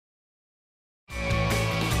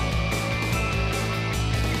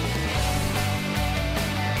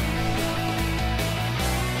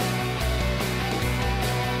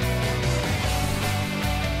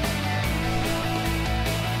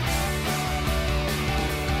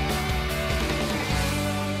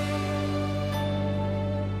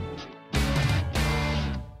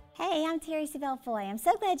Terry Sabelle Foy. I'm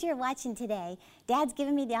so glad you're watching today. Dad's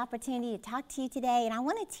given me the opportunity to talk to you today, and I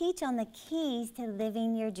want to teach on the keys to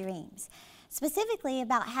living your dreams, specifically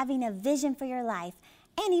about having a vision for your life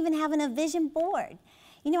and even having a vision board.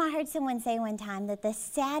 You know, I heard someone say one time that the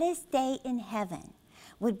saddest day in heaven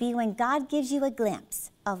would be when God gives you a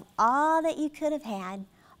glimpse of all that you could have had,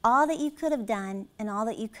 all that you could have done, and all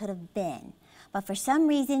that you could have been. But for some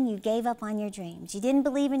reason, you gave up on your dreams. You didn't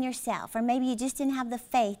believe in yourself, or maybe you just didn't have the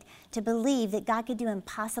faith to believe that God could do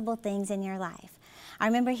impossible things in your life. I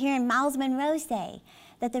remember hearing Miles Monroe say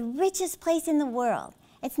that the richest place in the world,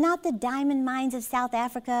 it's not the diamond mines of South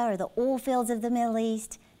Africa or the oil fields of the Middle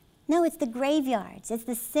East. No, it's the graveyards, it's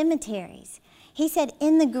the cemeteries. He said,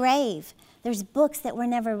 in the grave, there's books that were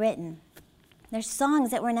never written. There's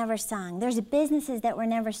songs that were never sung. There's businesses that were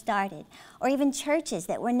never started, or even churches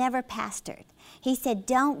that were never pastored. He said,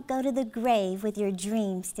 don't go to the grave with your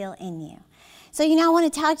dream still in you. So, I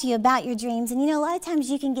want to talk to you about your dreams. And, a lot of times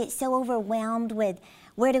you can get so overwhelmed with,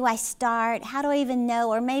 where do I start? How do I even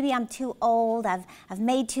know? Or maybe I'm too old. I've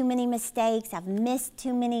made too many mistakes. I've missed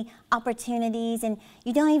too many opportunities, and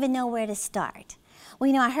you don't even know where to start.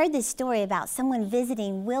 Well, I heard this story about someone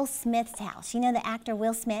visiting Will Smith's house. You know the actor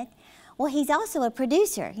Will Smith? Well, he's also a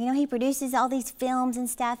producer. He produces all these films and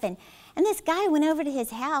stuff. And this guy went over to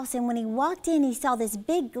his house, and when he walked in, he saw this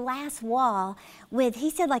big glass wall with,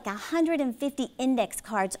 he said, like 150 index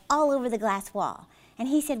cards all over the glass wall. And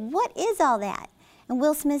he said, what is all that? And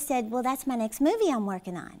Will Smith said, well, that's my next movie I'm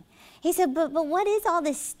working on. He said, but what is all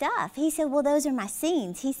this stuff? He said, well, those are my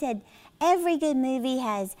scenes. He said, every good movie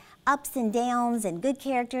has ups and downs and good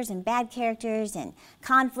characters and bad characters and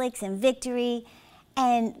conflicts and victory.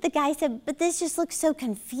 And the guy said, but this just looks so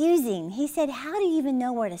confusing. He said, how do you even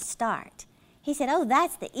know where to start? He said, oh,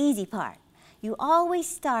 that's the easy part. You always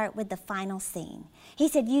start with the final scene. He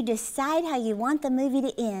said, you decide how you want the movie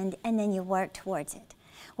to end, and then you work towards it.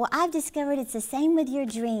 Well, I've discovered it's the same with your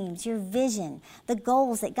dreams, your vision, the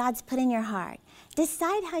goals that God's put in your heart.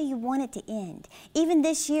 Decide how you want it to end, even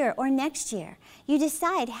this year or next year. You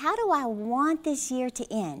decide, how do I want this year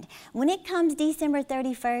to end? When it comes December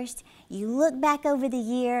 31st, you look back over the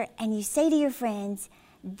year and you say to your friends,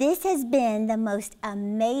 this has been the most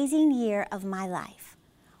amazing year of my life.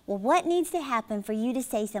 Well, what needs to happen for you to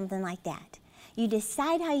say something like that? You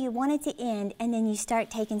decide how you want it to end, and then you start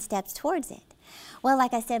taking steps towards it. Well,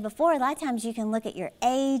 like I said before, a lot of times you can look at your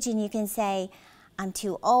age and you can say, I'm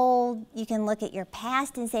too old. You can look at your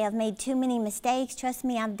past and say, I've made too many mistakes. Trust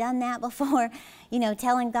me, I've done that before.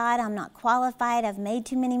 Telling God I'm not qualified. I've made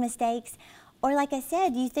too many mistakes. Or like I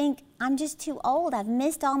said, you think, I'm just too old. I've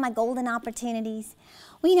missed all my golden opportunities.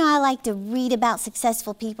 Well, I like to read about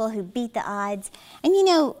successful people who beat the odds. And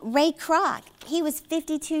Ray Kroc, he was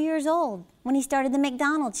 52 years old when he started the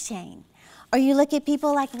McDonald's chain. Or you look at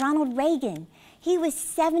people like Ronald Reagan. He was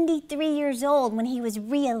 73 years old when he was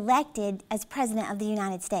re-elected as President of the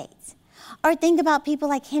United States. Or think about people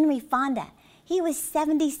like Henry Fonda. He was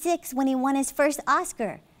 76 when he won his first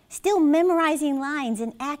Oscar, still memorizing lines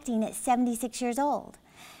and acting at 76 years old.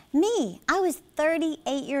 Me, I was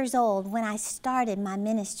 38 years old when I started my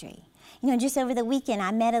ministry. Just over the weekend,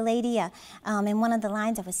 I met a lady in one of the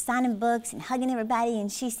lines. I was signing books and hugging everybody,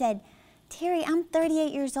 and she said, Terry, I'm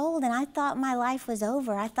 38 years old, and I thought my life was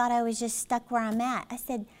over. I thought I was just stuck where I'm at. I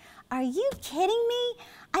said, are you kidding me?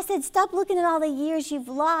 I said, stop looking at all the years you've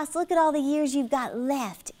lost. Look at all the years you've got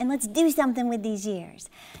left, and let's do something with these years.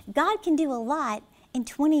 God can do a lot in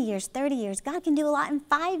 20 years, 30 years. God can do a lot in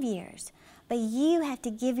 5 years. But you have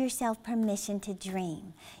to give yourself permission to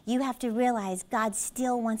dream. You have to realize God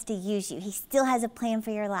still wants to use you. He still has a plan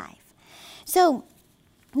for your life. So,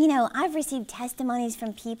 I've received testimonies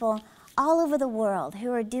from people all over the world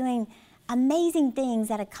who are doing amazing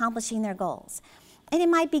things at accomplishing their goals. And it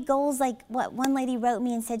might be goals like what one lady wrote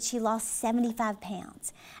me and said she lost 75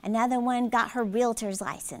 pounds. Another one got her realtor's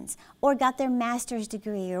license, or got their master's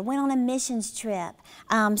degree, or went on a missions trip.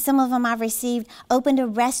 Some of them I've received, opened a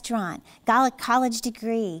restaurant, got a college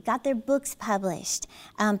degree, got their books published,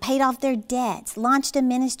 paid off their debts, launched a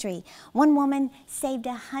ministry. One woman saved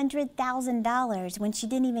 $100,000 when she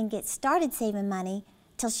didn't even get started saving money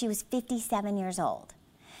till she was 57 years old.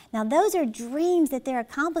 Now, those are dreams that they're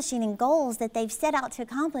accomplishing and goals that they've set out to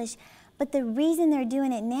accomplish, but the reason they're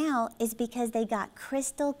doing it now is because they got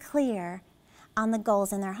crystal clear on the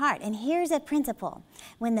goals in their heart. And here's a principle.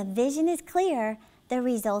 When the vision is clear, the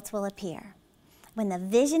results will appear. When the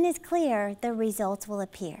vision is clear, the results will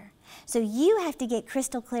appear. So you have to get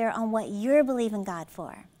crystal clear on what you're believing God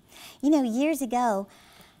for. Years ago,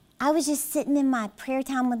 I was just sitting in my prayer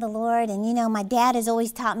time with the Lord, and my dad has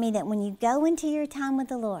always taught me that when you go into your time with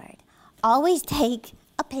the Lord, always take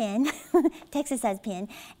a pen, Texas has pen,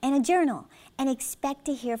 and a journal, and expect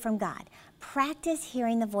to hear from God. Practice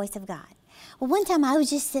hearing the voice of God. Well, one time I was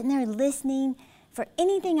just sitting there listening for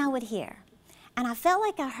anything I would hear, and I felt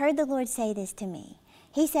like I heard the Lord say this to me.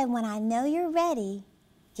 He said, when I know you're ready,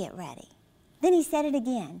 get ready. Then he said it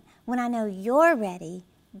again, when I know you're ready,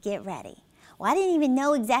 get ready. Well, I didn't even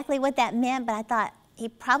know exactly what that meant, but I thought, he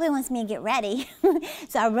probably wants me to get ready.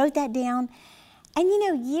 So I wrote that down. And you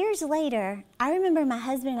know, years later, I remember my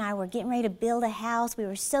husband and I were getting ready to build a house. We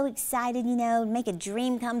were so excited, you know, make a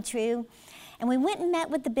dream come true. And we went and met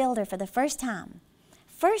with the builder for the first time.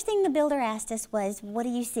 First thing the builder asked us was, what do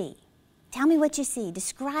you see? Tell me what you see.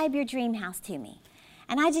 Describe your dream house to me.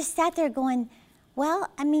 And I just sat there going, well,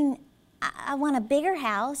 I mean, I want a bigger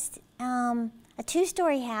house, a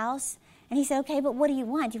 2-story house. And he said, okay, but what do you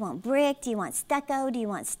want? Do you want brick? Do you want stucco? Do you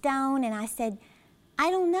want stone? And I said, I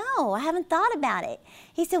don't know. I haven't thought about it.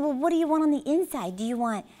 He said, well, what do you want on the inside? Do you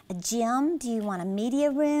want a gym? Do you want a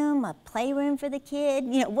media room, a playroom for the kid?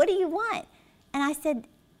 You know, what do you want? And I said,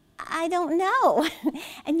 I don't know.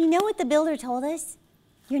 And you know what the builder told us?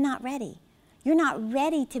 You're not ready. You're not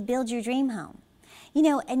ready to build your dream home. You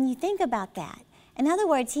know, and you think about that. In other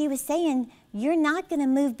words, he was saying, you're not going to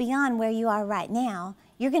move beyond where you are right now.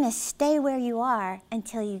 You're going to stay where you are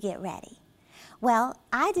until you get ready. Well,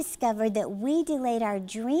 I discovered that we delayed our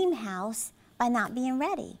dream house by not being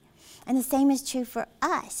ready. And the same is true for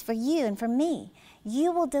us, for you, and for me.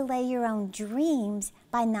 You will delay your own dreams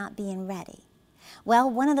by not being ready. Well,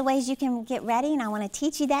 one of the ways you can get ready, and I want to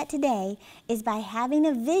teach you that today, is by having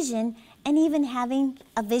a vision and even having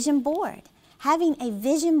a vision board. Having a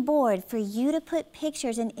vision board for you to put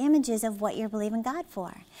pictures and images of what you're believing God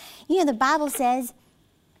for. You know, the Bible says,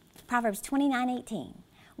 Proverbs 29:18,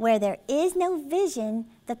 where there is no vision,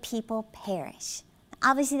 the people perish.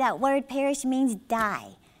 Obviously, that word perish means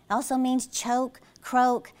die. It also means choke,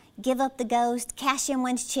 croak, give up the ghost, cash in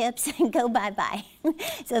one's chips, and go bye-bye.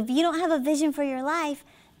 So if you don't have a vision for your life,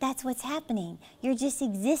 that's what's happening. You're just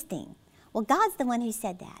existing. Well, God's the one who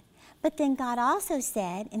said that. But then God also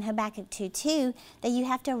said in Habakkuk 2:2 that you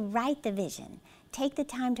have to write the vision. Take the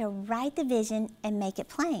time to write the vision and make it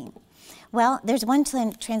plain. Well, there's one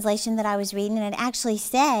translation that I was reading, and it actually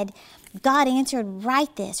said, God answered,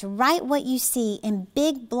 write this. Write what you see in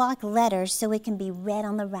big block letters so it can be read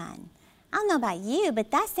on the run. I don't know about you,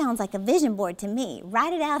 but that sounds like a vision board to me.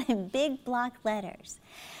 Write it out in big block letters.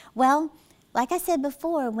 Well, like I said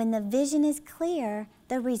before, when the vision is clear,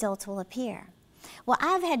 the results will appear. Well,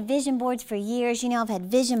 I've had vision boards for years. You know, I've had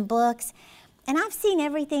vision books. And I've seen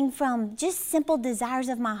everything from just simple desires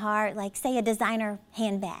of my heart, like, say, a designer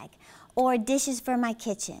handbag, or dishes for my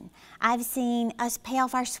kitchen. I've seen us pay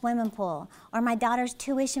off our swimming pool, or my daughter's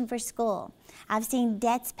tuition for school. I've seen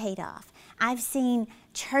debts paid off. I've seen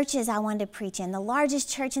churches I wanted to preach in, the largest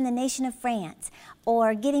church in the nation of France,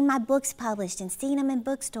 or getting my books published and seeing them in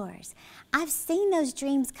bookstores. I've seen those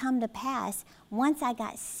dreams come to pass once I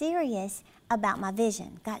got serious about my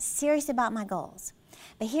vision, got serious about my goals.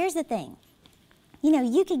 But here's the thing. You know,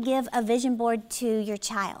 you could give a vision board to your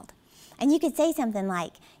child, and you could say something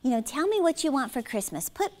like, you know, tell me what you want for Christmas.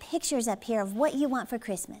 Put pictures up here of what you want for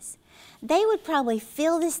Christmas. They would probably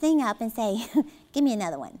fill this thing up and say, give me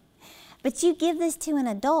another one. But you give this to an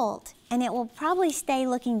adult, and it will probably stay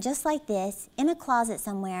looking just like this in a closet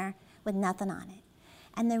somewhere with nothing on it.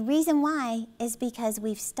 And the reason why is because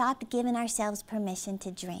we've stopped giving ourselves permission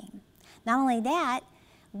to dream. Not only that,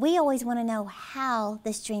 we always want to know how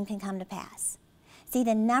this dream can come to pass. See,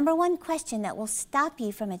 the number one question that will stop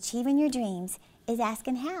you from achieving your dreams is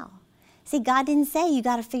asking how. See, God didn't say you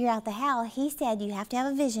got to figure out the how. He said you have to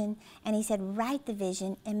have a vision, and he said write the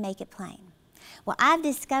vision and make it plain. Well, I've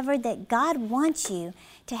discovered that God wants you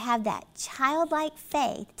to have that childlike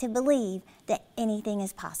faith to believe that anything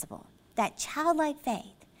is possible. That childlike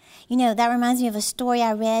faith. You know, that reminds me of a story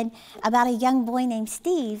I read about a young boy named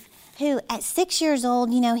Steve who at 6 years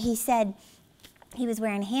old, you know, he said, he was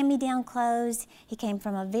wearing hand-me-down clothes. He came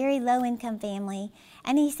from a very low-income family,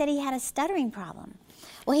 and he said he had a stuttering problem.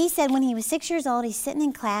 Well, he said when he was 6 years old, he's sitting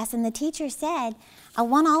in class, and the teacher said, I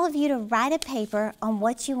want all of you to write a paper on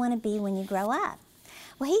what you want to be when you grow up.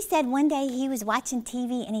 Well, he said one day he was watching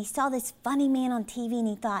TV, and he saw this funny man on TV, and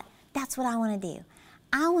he thought, that's what I want to do.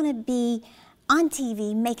 I want to be on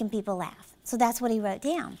TV making people laugh. So that's what he wrote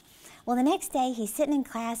down. Well, the next day, he's sitting in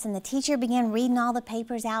class, and the teacher began reading all the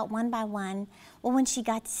papers out one by one. Well, when she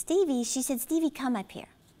got to Stevie, she said, Stevie, come up here.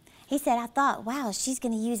 He said, I thought, wow, she's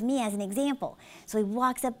going to use me as an example. So he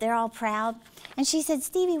walks up there all proud, and she said,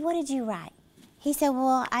 Stevie, what did you write? He said,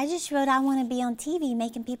 well, I just wrote I want to be on TV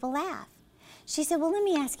making people laugh. She said, well, let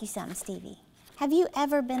me ask you something, Stevie. Have you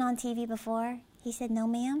ever been on TV before? He said, no,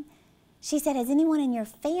 ma'am. She said, has anyone in your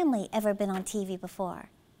family ever been on TV before?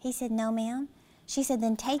 He said, no, ma'am. She said,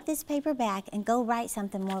 then take this paper back and go write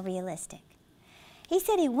something more realistic. He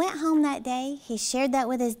said he went home that day, he shared that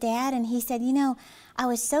with his dad, and he said, you know, I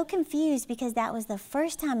was so confused because that was the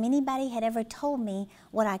first time anybody had ever told me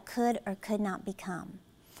what I could or could not become.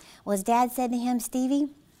 Well, his dad said to him, Stevie,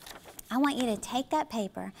 I want you to take that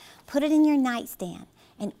paper, put it in your nightstand,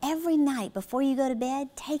 and every night before you go to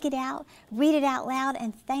bed, take it out, read it out loud,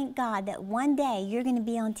 and thank God that one day you're going to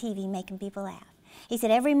be on TV making people laugh. He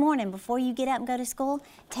said every morning before you get up and go to school,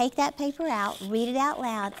 take that paper out, read it out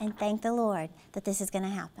loud, and thank the Lord that this is going to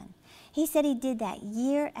happen. He said he did that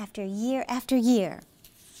year after year after year.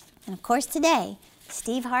 And of course today,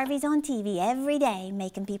 Steve Harvey's on TV every day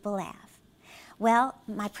making people laugh. Well,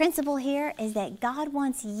 my principle here is that God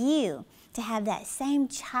wants you to have that same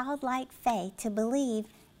childlike faith to believe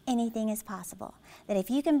anything is possible. That if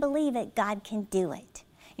you can believe it, God can do it.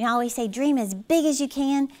 You know, I always say dream as big as you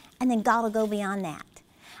can, and then God will go beyond that.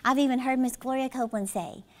 I've even heard Miss Gloria Copeland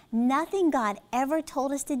say, nothing God ever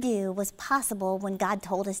told us to do was possible when God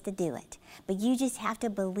told us to do it. But you just have to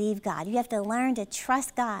believe God. You have to learn to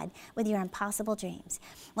trust God with your impossible dreams.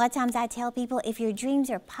 A lot of times I tell people, if your dreams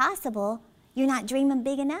are possible, you're not dreaming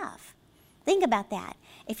big enough. Think about that.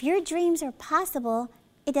 If your dreams are possible,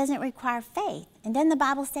 it doesn't require faith. And doesn't the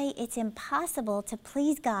Bible say it's impossible to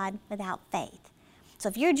please God without faith? So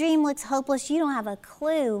if your dream looks hopeless, you don't have a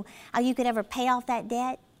clue how you could ever pay off that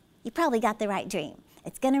debt, you probably got the right dream.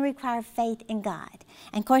 It's going to require faith in God.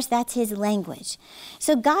 And of course, that's his language.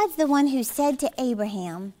 So God's the one who said to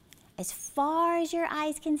Abraham, as far as your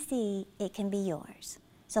eyes can see, it can be yours.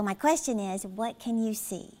 So my question is, what can you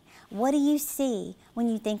see? What do you see when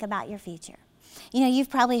you think about your future? You know, you've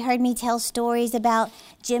probably heard me tell stories about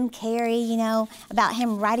Jim Carrey, you know, about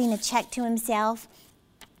him writing a check to himself.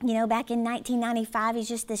 You know, back in 1995, he's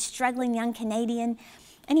just this struggling young Canadian,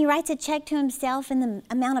 and he writes a check to himself in the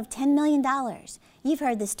amount of $10 million. You've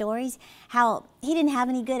heard the stories, how he didn't have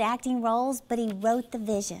any good acting roles, but he wrote the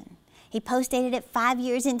vision. He postdated it 5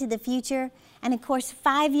 years into the future, and of course,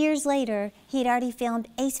 5 years later, he had already filmed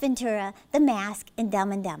Ace Ventura, The Mask, and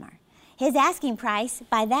Dumb and Dumber. His asking price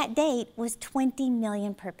by that date was $20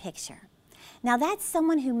 million per picture. Now that's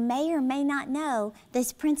someone who may or may not know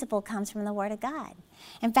this principle comes from the Word of God.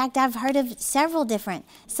 In fact, I've heard of several different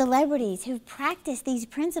celebrities who've practiced these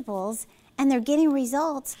principles and they're getting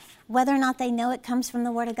results whether or not they know it comes from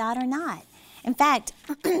the Word of God or not. In fact,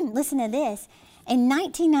 listen to this. In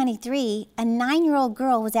 1993, a 9-year-old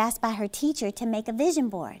girl was asked by her teacher to make a vision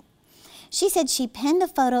board. She said she pinned a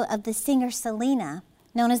photo of the singer Selena,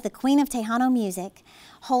 known as the Queen of Tejano music,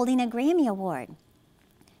 holding a Grammy Award.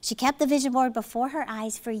 She kept the vision board before her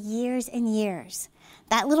eyes for years and years.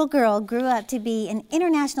 That little girl grew up to be an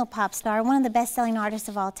international pop star, one of the best-selling artists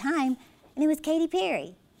of all time, and it was Katy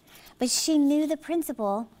Perry. But she knew the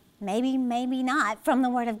principle, maybe not, from the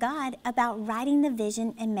Word of God, about writing the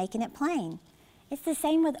vision and making it plain. It's the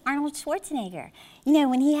same with Arnold Schwarzenegger. You know,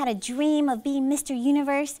 when he had a dream of being Mr.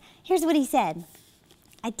 Universe, here's what he said.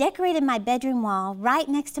 I decorated my bedroom wall. Right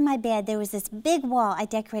next to my bed, there was this big wall I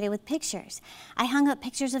decorated with pictures. I hung up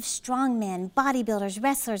pictures of strong men, bodybuilders,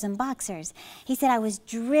 wrestlers, and boxers. He said I was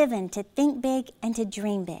driven to think big and to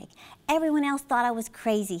dream big. Everyone else thought I was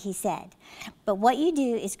crazy, he said. But what you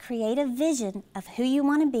do is create a vision of who you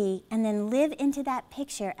want to be and then live into that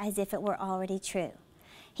picture as if it were already true.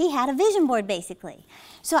 He had a vision board, basically.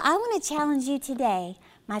 So I want to challenge you today.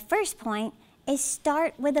 My first point is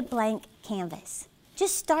start with a blank canvas.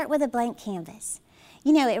 Just start with a blank canvas.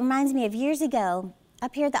 You know, it reminds me of years ago,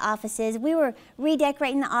 up here at the offices, we were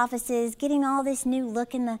redecorating the offices, getting all this new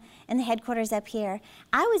look in the headquarters up here.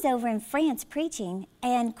 I was over in France preaching,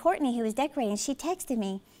 and Courtney, who was decorating, she texted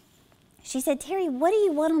me. She said, Terry, what do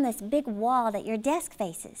you want on this big wall that your desk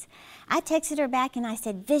faces? I texted her back and I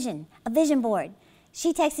said, vision, a vision board.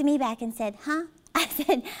 She texted me back and said, huh? I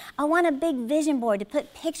said, I want a big vision board to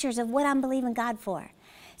put pictures of what I'm believing God for.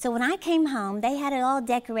 So when I came home, they had it all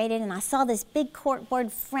decorated, and I saw this big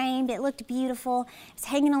corkboard framed. It looked beautiful. It was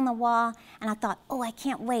hanging on the wall, and I thought, oh, I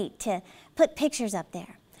can't wait to put pictures up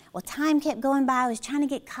there. Well, time kept going by. I was trying to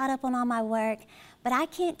get caught up on all my work, but I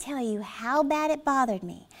can't tell you how bad it bothered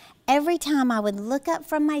me every time I would look up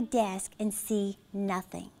from my desk and see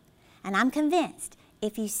nothing. And I'm convinced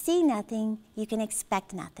if you see nothing, you can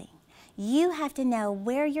expect nothing. You have to know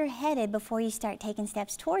where you're headed before you start taking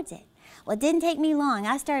steps towards it. Well, it didn't take me long.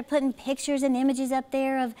 I started putting pictures and images up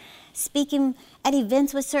there of speaking at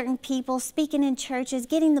events with certain people, speaking in churches,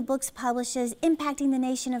 getting the books published, impacting the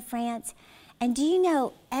nation of France. And do you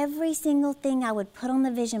know, every single thing I would put on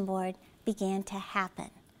the vision board began to happen.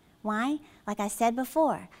 Why? Like I said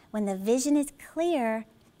before, when the vision is clear,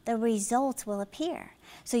 the results will appear.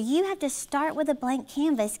 So you have to start with a blank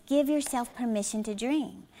canvas. Give yourself permission to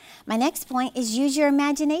dream. My next point is use your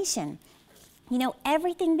imagination. You know,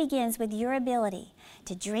 everything begins with your ability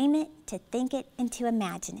to dream it, to think it, and to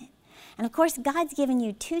imagine it. And of course, God's given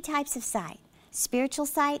you two types of sight, spiritual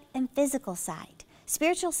sight and physical sight.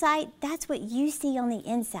 Spiritual sight, that's what you see on the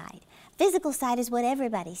inside. Physical sight is what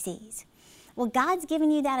everybody sees. Well, God's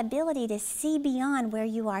given you that ability to see beyond where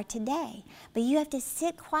you are today, but you have to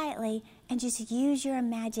sit quietly and just use your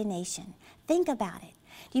imagination. Think about it.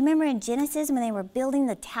 Do you remember in Genesis when they were building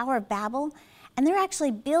the Tower of Babel? And they're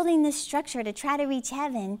actually building this structure to try to reach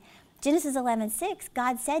heaven. Genesis 11:6,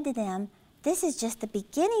 God said to them, this is just the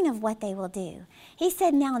beginning of what they will do. He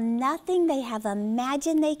said, now nothing they have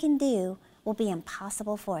imagined they can do will be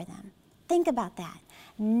impossible for them. Think about that.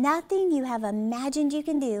 Nothing you have imagined you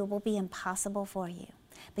can do will be impossible for you.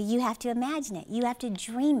 But you have to imagine it. You have to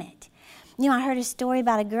dream it. You know, I heard a story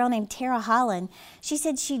about a girl named Tara Holland. She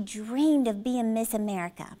said she dreamed of being Miss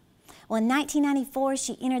America. Well, in 1994,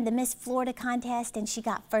 she entered the Miss Florida contest and she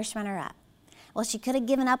got first runner-up. Well, she could have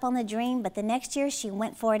given up on the dream, but the next year she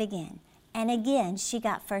went for it again. And again, she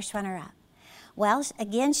got first runner-up. Well,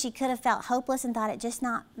 again, she could have felt hopeless and thought it just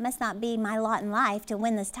must not be my lot in life to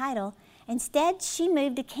win this title. Instead, she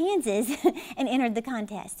moved to Kansas and entered the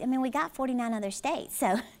contest. I mean, we got 49 other states,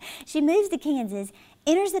 so she moves to Kansas,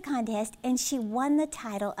 enters the contest, and she won the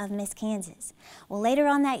title of Miss Kansas. Well, later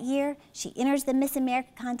on that year, she enters the Miss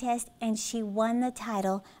America contest, and she won the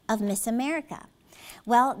title of Miss America.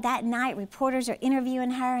 Well, that night, reporters are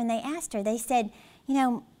interviewing her, and they asked her, they said, you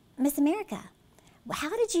know, Miss America,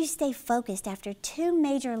 how did you stay focused after 2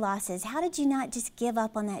 major losses? How did you not just give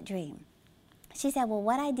up on that dream? She said, well,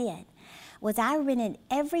 what I did was I rented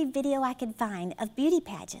every video I could find of beauty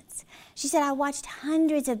pageants. She said, I watched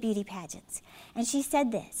hundreds of beauty pageants. And she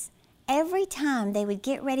said this, every time they would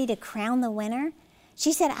get ready to crown the winner,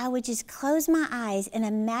 she said, I would just close my eyes and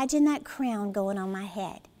imagine that crown going on my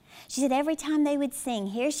head. She said, every time they would sing,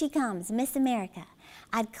 here she comes, Miss America,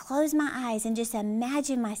 I'd close my eyes and just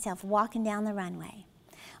imagine myself walking down the runway.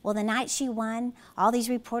 Well, the night she won, all these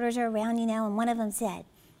reporters are around, you know, and one of them said,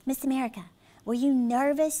 Miss America, were you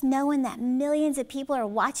nervous knowing that millions of people are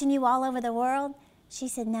watching you all over the world? She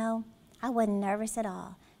said, no, I wasn't nervous at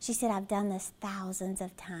all. She said, I've done this thousands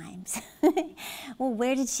of times. Well,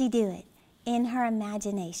 where did she do it? In her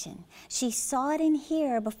imagination. She saw it in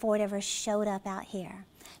here before it ever showed up out here.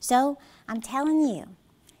 So I'm telling you,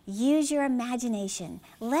 use your imagination.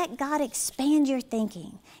 Let God expand your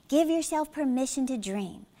thinking. Give yourself permission to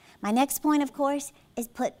dream. My next point, of course, is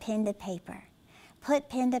put pen to paper. Put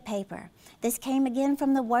pen to paper. This came again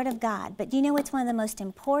from the Word of God, but you know it's one of the most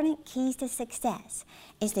important keys to success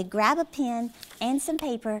is to grab a pen and some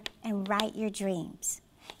paper and write your dreams.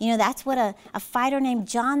 You know, that's what a fighter named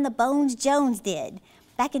John the Bones Jones did.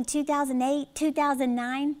 Back in 2008,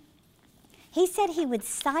 2009, he said he would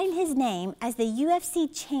sign his name as the UFC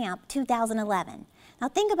champ 2011. Now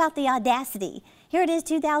think about the audacity. Here it is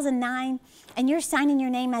 2009, and you're signing your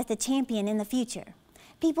name as the champion in the future.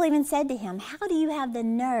 People even said to him, how do you have the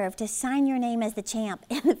nerve to sign your name as the champ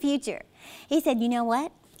in the future? He said, you know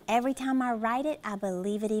what? Every time I write it, I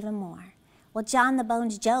believe it even more. Well, John the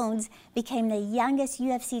Bones Jones became the youngest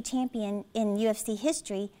UFC champion in UFC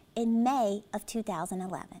history in May of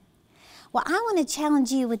 2011. Well, I want to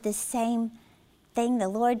challenge you with the same thing the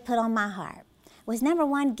Lord put on my heart. Was number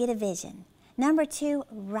 1, get a vision. Number 2,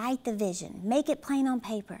 write the vision. Make it plain on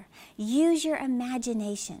paper. Use your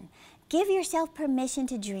imagination. Give yourself permission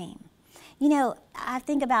to dream. You know, I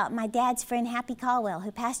think about my dad's friend, Happy Caldwell,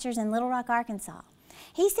 who pastors in Little Rock, Arkansas.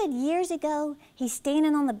 He said years ago, he's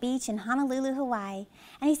standing on the beach in Honolulu, Hawaii,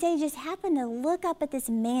 and he said he just happened to look up at this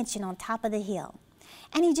mansion on top of the hill.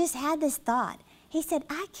 And he just had this thought. He said,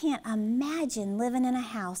 I can't imagine living in a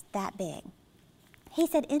house that big. He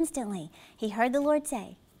said instantly, he heard the Lord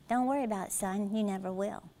say, don't worry about it, son, you never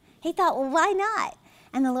will. He thought, well, why not?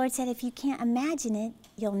 And the Lord said, if you can't imagine it,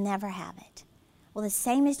 you'll never have it. Well, the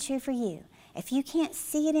same is true for you. If you can't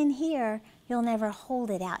see it in here, you'll never hold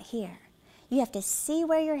it out here. You have to see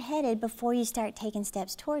where you're headed before you start taking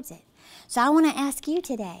steps towards it. So I want to ask you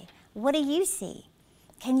today, what do you see?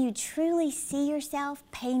 Can you truly see yourself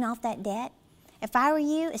paying off that debt? If I were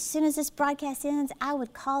you, as soon as this broadcast ends, I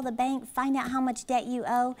would call the bank, find out how much debt you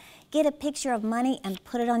owe, get a picture of money, and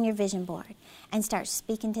put it on your vision board, and start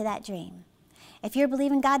speaking to that dream. If you're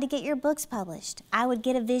believing God to get your books published, I would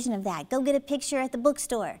get a vision of that. Go get a picture at the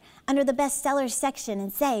bookstore under the bestsellers section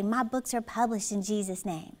and say, my books are published in Jesus'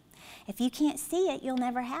 name. If you can't see it, you'll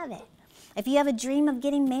never have it. If you have a dream of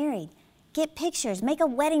getting married, Get pictures, make a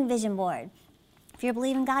wedding vision board. If you're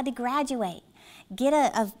believing God to graduate, get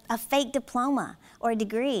a fake diploma or a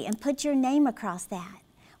degree and put your name across that.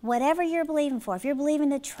 Whatever you're believing for, if you're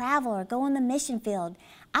believing to travel or go on the mission field,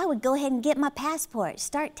 I would go ahead and get my passport.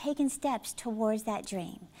 Start taking steps towards that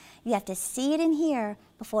dream. You have to see it in here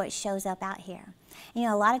before it shows up out here. You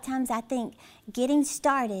know, a lot of times I think getting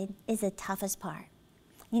started is the toughest part.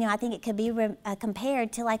 You know, I think it could be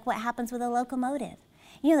compared to like what happens with a locomotive.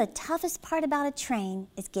 You know, the toughest part about a train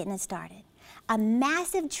is getting it started. A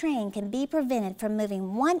massive train can be prevented from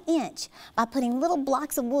moving 1 inch by putting little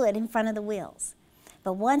blocks of wood in front of the wheels.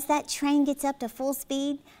 But once that train gets up to full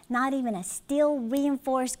speed, not even a steel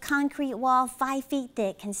reinforced concrete wall 5 feet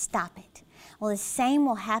thick can stop it. Well, the same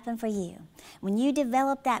will happen for you. When you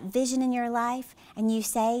develop that vision in your life and you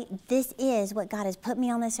say, this is what God has put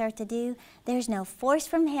me on this earth to do, there's no force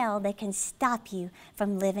from hell that can stop you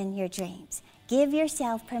from living your dreams. Give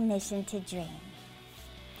yourself permission to dream.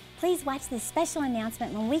 Please watch this special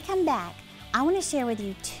announcement. When we come back, I want to share with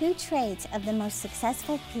you 2 traits of the most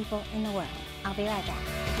successful people in the world. I'll be right back.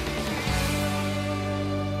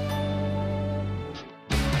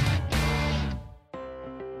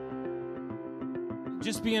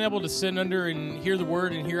 Just being able to sit under and hear the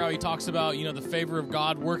word and hear how he talks about, you know, the favor of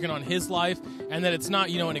God working on his life, and that it's not,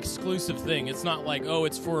 you know, an exclusive thing. It's not like, oh,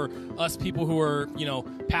 it's for us people who are, you know,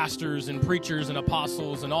 pastors and preachers and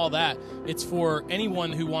apostles and all that. It's for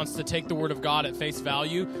anyone who wants to take the word of God at face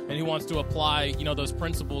value and who wants to apply, you know, those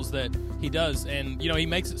principles that he does. And, you know, he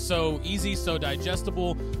makes it so easy, so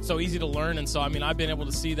digestible, so easy to learn. And so, I mean, I've been able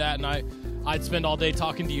to see that, and I'd spend all day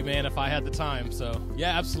talking to you, man, if I had the time. So,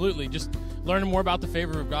 yeah, absolutely. Just learning more about the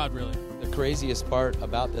favor of God, really. The craziest part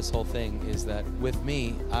about this whole thing is that with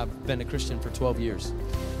me, I've been a Christian for 12 years.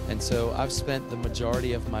 And so I've spent the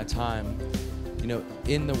majority of my time, you know,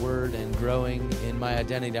 in the Word and growing in my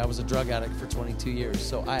identity. I was a drug addict for 22 years.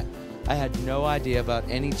 So I had no idea about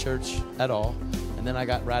any church at all. And then I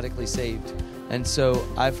got radically saved. And so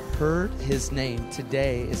I've heard his name.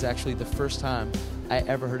 Today is actually the first time I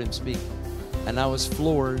ever heard him speak. And I was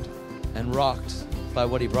floored and rocked by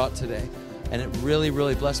what he brought today. And it really,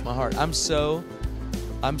 really blessed my heart. I'm so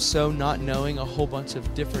not knowing a whole bunch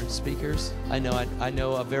of different speakers. I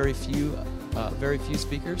know a very few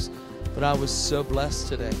speakers, but I was so blessed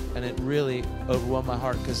today, and it really overwhelmed my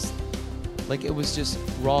heart because, like, it was just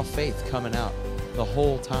raw faith coming out the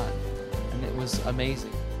whole time, and it was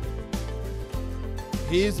amazing.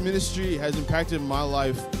 His ministry has impacted my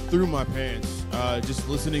life through my parents. Just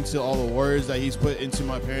listening to all the words that he's put into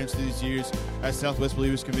my parents through these years at Southwest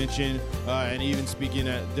Believers Convention, and even speaking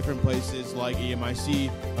at different places like EMIC,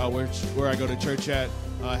 where I go to church at,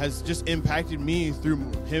 has just impacted me through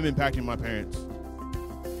him impacting my parents.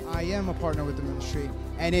 I am a partner with the ministry,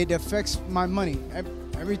 and it affects my money.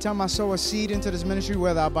 Every time I sow a seed into this ministry,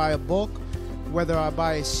 whether I buy a book, whether I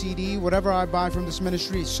buy a CD, whatever I buy from this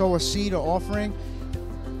ministry, sow a seed or offering,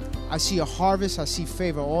 I see a harvest, I see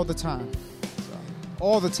favor all the time.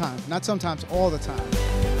 All the time. Not sometimes, all the time.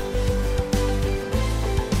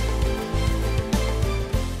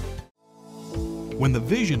 When the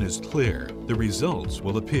vision is clear, the results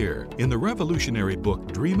will appear. In the revolutionary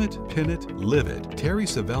book Dream It, Pin It, Live It, Terry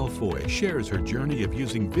Savelle Foy shares her journey of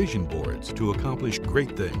using vision boards to accomplish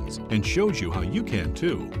great things and shows you how you can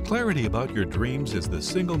too. Clarity about your dreams is the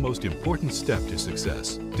single most important step to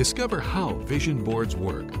success. Discover how vision boards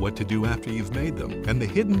work, what to do after you've made them, and the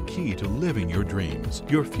hidden key to living your dreams.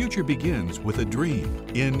 Your future begins with a dream.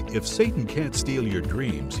 In If Satan Can't Steal Your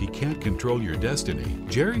Dreams, He Can't Control Your Destiny,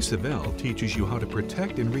 Jerry Savelle teaches you how to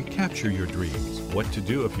protect and recapture your dreams, what to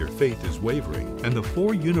do if your faith is wavering, and the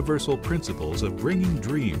 4 universal principles of bringing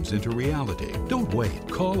dreams into reality. Don't wait.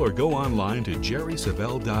 Call or go online to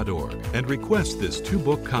jerrysavelle.org and request this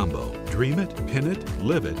 2-book combo. Dream It, Pin It,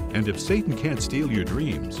 Live It, and If Satan Can't Steal Your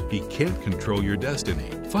Dreams, He Can't Control Your Destiny.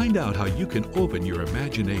 Find out how you can open your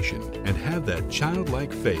imagination and have that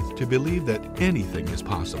childlike faith to believe that anything is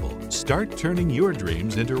possible. Start turning your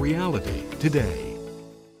dreams into reality today.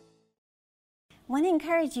 I want to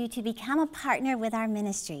encourage you to become a partner with our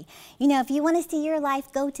ministry. You know, if you want to see your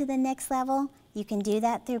life go to the next level, you can do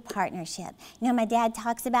that through partnership. You know, my dad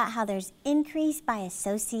talks about how there's increase by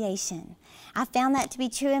association. I found that to be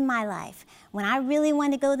true in my life. When I really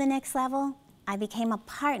wanted to go to the next level, I became a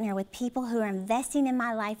partner with people who are investing in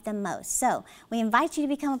my life the most. So we invite you to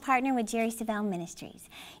become a partner with Jerry Savelle Ministries.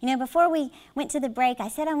 You know, before we went to the break, I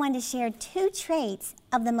said I wanted to share 2 traits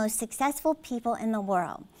of the most successful people in the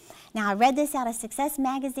world. Now, I read this out of Success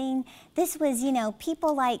Magazine. This was, you know,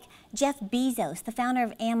 people like Jeff Bezos, the founder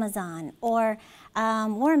of Amazon, or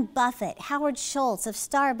Warren Buffett, Howard Schultz of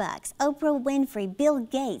Starbucks, Oprah Winfrey, Bill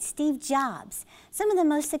Gates, Steve Jobs, some of the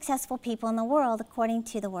most successful people in the world according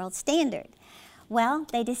to the world standard. Well,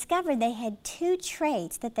 they discovered they had 2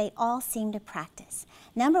 traits that they all seemed to practice.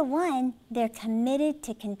 Number 1, they're committed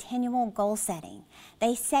to continual goal setting.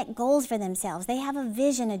 They set goals for themselves. They have a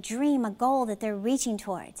vision, a dream, a goal that they're reaching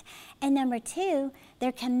towards. And number 2,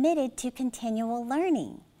 they're committed to continual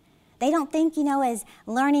learning. They don't think, you know, as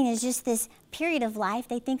learning is just this period of life.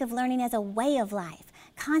 They think of learning as a way of life,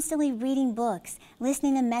 constantly reading books,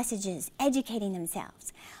 listening to messages, educating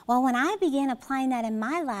themselves. Well, when I began applying that in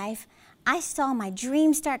my life, I saw my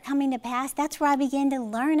dreams start coming to pass. That's where I began to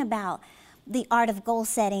learn about the art of goal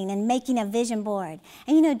setting and making a vision board.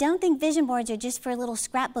 And you know, don't think vision boards are just for little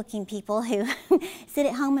scrapbooking people who sit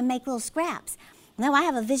at home and make little scraps. No, I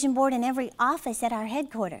have a vision board in every office at our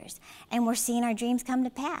headquarters, and we're seeing our dreams come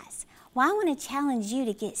to pass. Well, I want to challenge you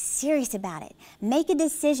to get serious about it. Make a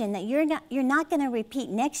decision that you're not going to repeat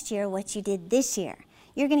next year what you did this year.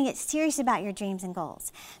 You're going to get serious about your dreams and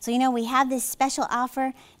goals. So, you know, we have this special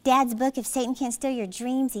offer, Dad's book, If Satan Can't Steal Your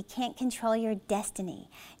Dreams, He Can't Control Your Destiny.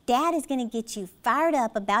 Dad is going to get you fired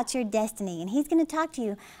up about your destiny, and he's going to talk to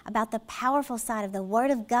you about the powerful side of the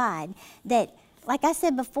Word of God that, like I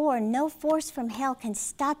said before, no force from hell can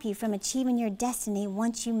stop you from achieving your destiny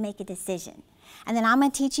once you make a decision. And then I'm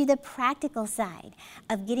going to teach you the practical side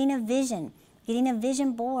of getting a vision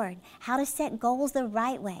board, how to set goals the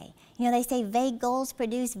right way. You know, they say vague goals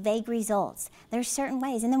produce vague results. There's certain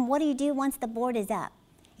ways. And then what do you do once the board is up?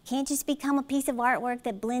 It can't just become a piece of artwork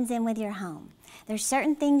that blends in with your home. There's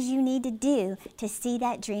certain things you need to do to see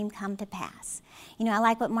that dream come to pass. You know, I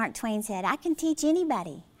like what Mark Twain said, I can teach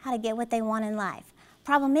anybody how to get what they want in life.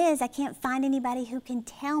 Problem is, I can't find anybody who can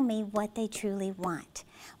tell me what they truly want.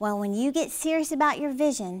 Well, when you get serious about your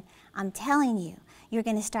vision, I'm telling you, you're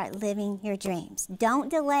going to start living your dreams. Don't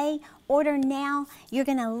delay. Order now. You're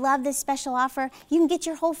going to love this special offer. You can get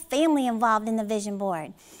your whole family involved in the vision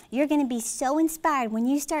board. You're going to be so inspired when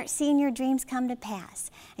you start seeing your dreams come to pass.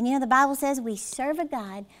 And you know, the Bible says we serve a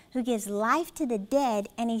God who gives life to the dead,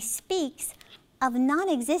 and He speaks of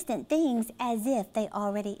non-existent things as if they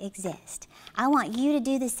already exist. I want you to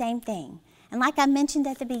do the same thing. And like I mentioned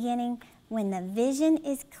at the beginning, when the vision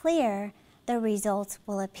is clear, the results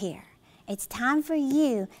will appear. It's time for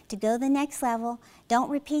you to go the next level. Don't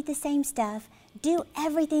repeat the same stuff. Do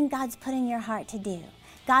everything God's put in your heart to do.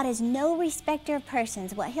 God is no respecter of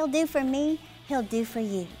persons. What He'll do for me, He'll do for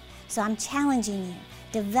you. So I'm challenging you.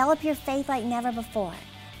 Develop your faith like never before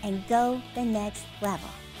and go the next level.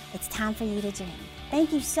 It's time for you to dream.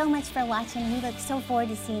 Thank you so much for watching. We look so forward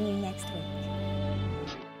to seeing you next week.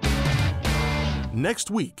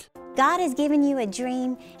 Next week. God has given you a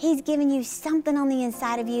dream. He's given you something on the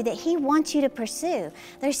inside of you that He wants you to pursue.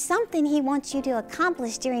 There's something He wants you to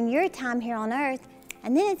accomplish during your time here on earth,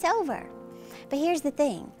 and then it's over. But here's the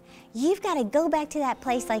thing. You've got to go back to that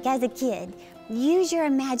place like as a kid, use your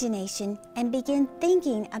imagination, and begin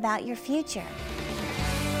thinking about your future.